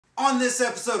On this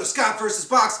episode of Scott vs.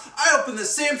 Box, I open the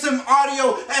Samson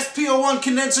Audio SP01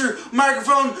 Condenser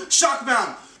microphone shock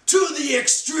mount to the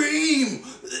extreme.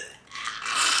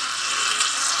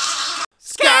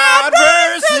 Scott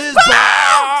vs.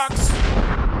 Box!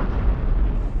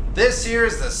 This here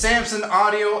is the Samson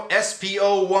Audio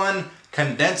SP01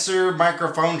 Condenser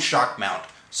microphone shock mount.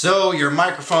 So your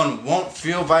microphone won't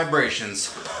feel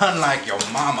vibrations, unlike your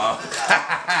mama.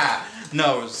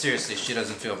 No, seriously, she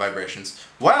doesn't feel vibrations.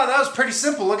 Wow, that was pretty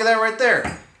simple. Look at that right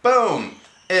there. Boom.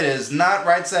 It is not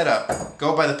right side up.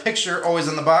 Go by the picture, always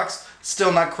on the box.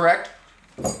 Still not correct.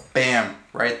 Bam.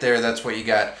 Right there, that's what you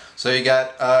got. So you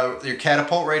got your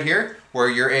catapult right here, where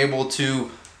you're able to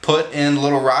put in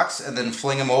little rocks and then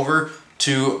fling them over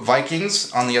to Vikings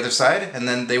on the other side, and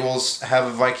then they will have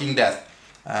a Viking death.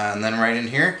 And then right in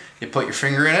here, you put your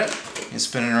finger in it, you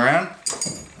spin it around.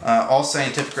 All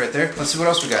scientific right there. Let's see what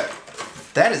else we got.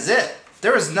 That is it.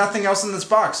 There is nothing else in this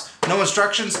box. No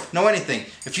instructions, no anything.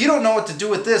 If you don't know what to do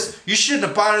with this, you shouldn't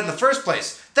have bought it in the first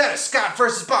place. That is Scott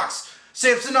vs. Box.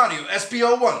 Samson Audio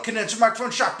SP01 Condenser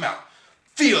microphone shock mount.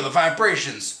 Feel the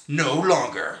vibrations no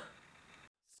longer.